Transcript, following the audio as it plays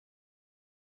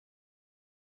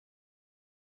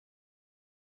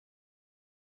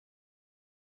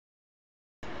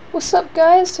What's up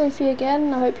guys, Sophie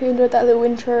again. I hope you enjoyed that little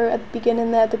intro at the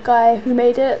beginning there. The guy who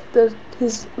made it,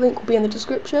 his link will be in the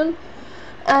description.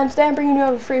 And today I'm bringing you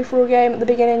over a free-for-all game. At the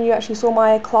beginning you actually saw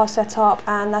my class setup,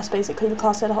 and that's basically the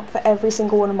class setup for every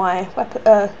single one of my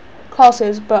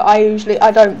classes, but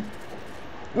I don't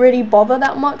really bother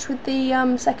that much with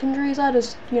the secondaries. I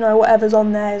just, whatever's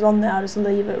on there is on there, I just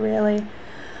leave it really.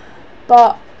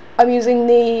 But I'm using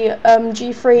the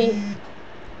G3,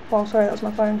 well sorry, that was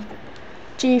my phone.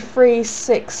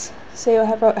 G36C, or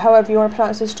however you want to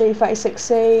pronounce this,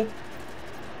 G36C,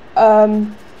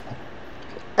 and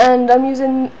I'm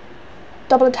using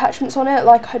double attachments on it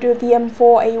like I do with the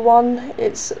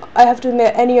M4A1. I have to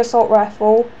admit, any assault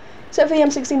rifle, except for the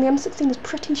M16, the M16 is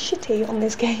pretty shitty on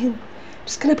this game.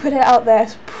 Just gonna put it out there,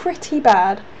 it's pretty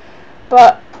bad.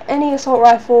 But any assault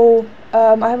rifle,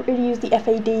 I haven't really used the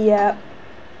FAD yet.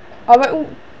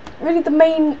 Really the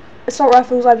main assault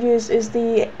rifles I've used is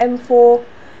the M4,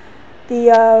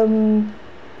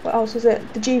 what else was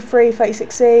it? The G3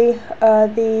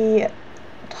 36C, the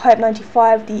Type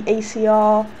 95, the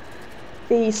ACR,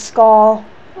 the SCAR,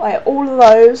 like all of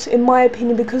those, in my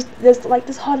opinion, because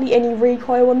there's hardly any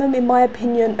recoil on them. In my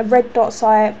opinion, a red dot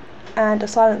sight and a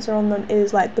silencer on them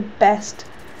is like the best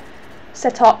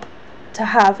setup to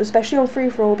have, especially on free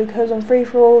for all, because on free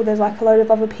for all there's like a load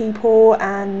of other people,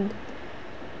 and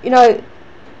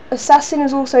assassin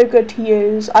is also good to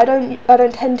use. I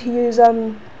don't tend to use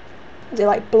is it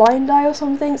like blind eye or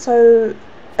something, so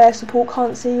air support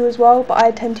can't see you as well, but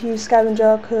I tend to use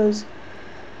scavenger because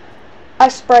I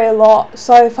spray a lot,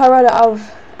 so if I run out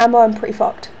of ammo I'm pretty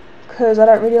fucked, because I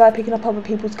don't really like picking up other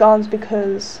people's guns,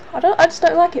 because I just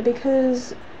don't like it,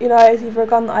 because it's either a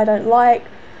gun that I don't like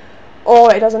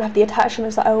or it doesn't have the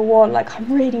attachments that I want. Like,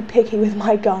 I'm really picky with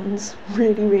my guns,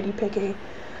 really picky.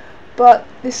 But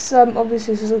this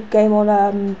obviously this is a game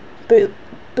on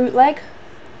Bootleg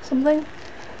something.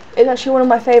 It's actually one of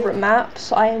my favourite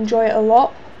maps. I enjoy it a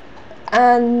lot,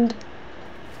 and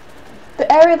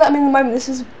the area that I'm in at the moment, this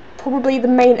is probably the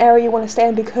main area you want to stay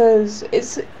in, because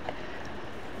it's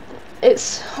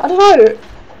I don't know,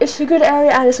 it's a good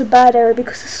area and it's a bad area,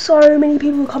 because there's so many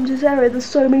people who come to this area. There's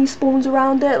so many spawns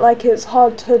around it. Like, it's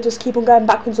hard to just keep on going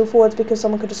backwards or forwards, because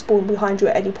someone could just spawn behind you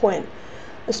at any point.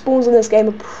 The spawns in this game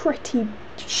are pretty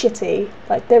shitty,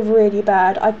 like they're really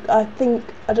bad. I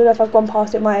don't know if I've gone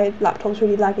past it, my laptop's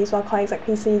really laggy, so I can't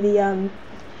exactly see the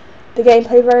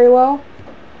gameplay very well.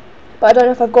 But I don't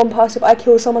know if I've gone past it, but I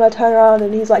kill someone, I turn around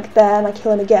and he's like there, and I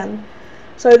kill him again.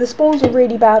 So the spawns are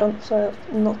really bad on, sorry,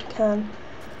 not a can.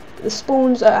 The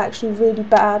spawns are actually really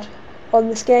bad on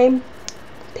this game.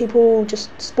 People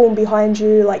just spawn behind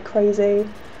you like crazy.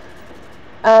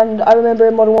 And I remember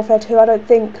in Modern Warfare 2, I don't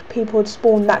think people would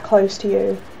spawn that close to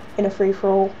you in a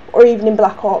free-for-all, or even in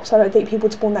Black Ops. I don't think people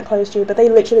would spawn that close to you, but they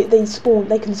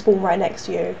can spawn right next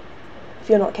to you if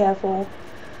you're not careful.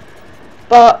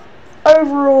 But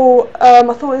overall, I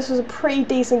thought this was a pretty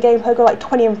decent gameplay. I got like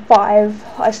 20 and 5.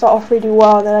 I start off really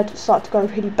well, and then I just start to go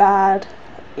really bad.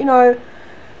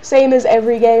 Same as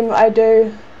every game I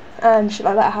do, and shit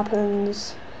like that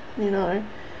happens,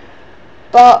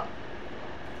 But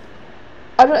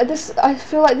I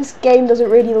feel like this game doesn't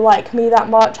really like me that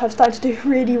much. I've started to do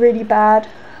really bad.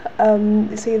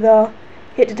 It's either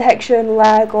hit detection,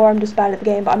 lag, or I'm just bad at the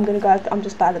game, but I'm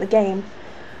just bad at the game.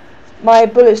 My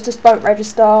bullets just don't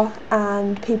register,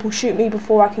 and people shoot me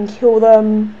before I can kill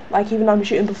them, like even though I'm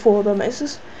shooting before them. It's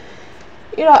just,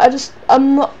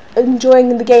 I'm not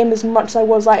enjoying the game as much as I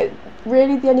was. Like,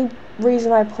 really the only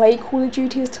reason I play Call of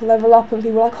Duty is to level up, and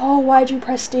people are like, oh, why'd you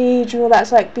prestige and all that.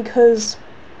 It's like, because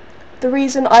the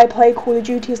reason I play Call of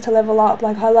Duty is to level up.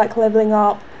 Like, I like leveling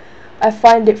up, I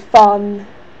find it fun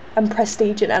and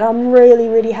prestige, and I'm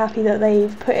really happy that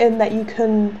they've put in that you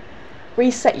can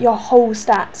reset your whole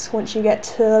stats once you get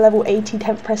to level 80,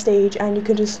 10th prestige, and you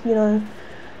can just,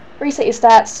 reset your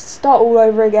stats, start all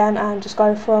over again, and just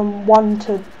go from 1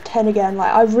 to 10 again.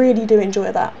 Like, I really do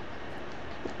enjoy that,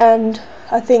 and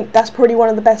I think that's probably one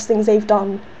of the best things they've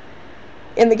done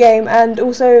in the game. And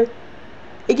also,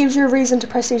 it gives you a reason to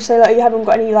prestige. So like, you haven't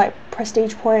got any like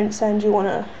prestige points and you want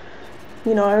to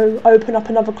open up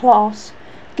another class,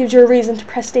 it gives you a reason to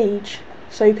prestige,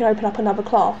 so you can open up another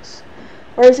class.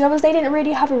 Whereas the others, they didn't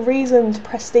really have a reason to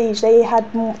prestige. They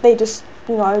just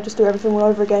just do everything all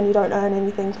over again. You don't earn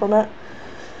anything from it.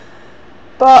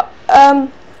 But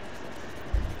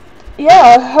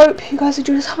yeah, I hope you guys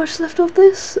enjoyed. How much left of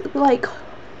this? Like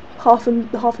half a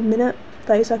minute,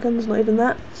 30 seconds, not even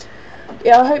that.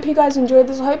 Yeah, I hope you guys enjoyed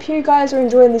this. I hope you guys are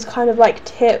enjoying these kind of like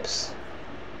tips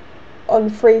on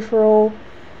free for all,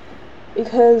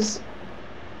 because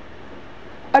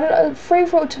I don't know, free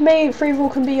for all, to me, free for all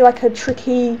can be like a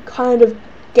tricky kind of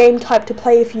game type to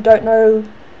play if you don't know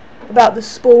about the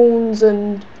spawns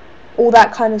and all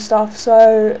that kind of stuff.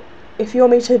 So if you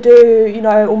want me to do, you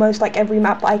know, almost like every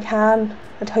map that I can,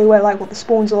 and tell you where, like, what the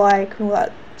spawns are like and all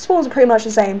that. Spawns are pretty much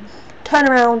the same. Turn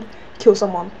around, kill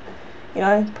someone. You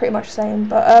know, pretty much the same.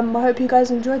 But I hope you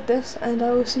guys enjoyed this, and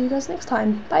I will see you guys next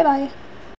time. Bye bye.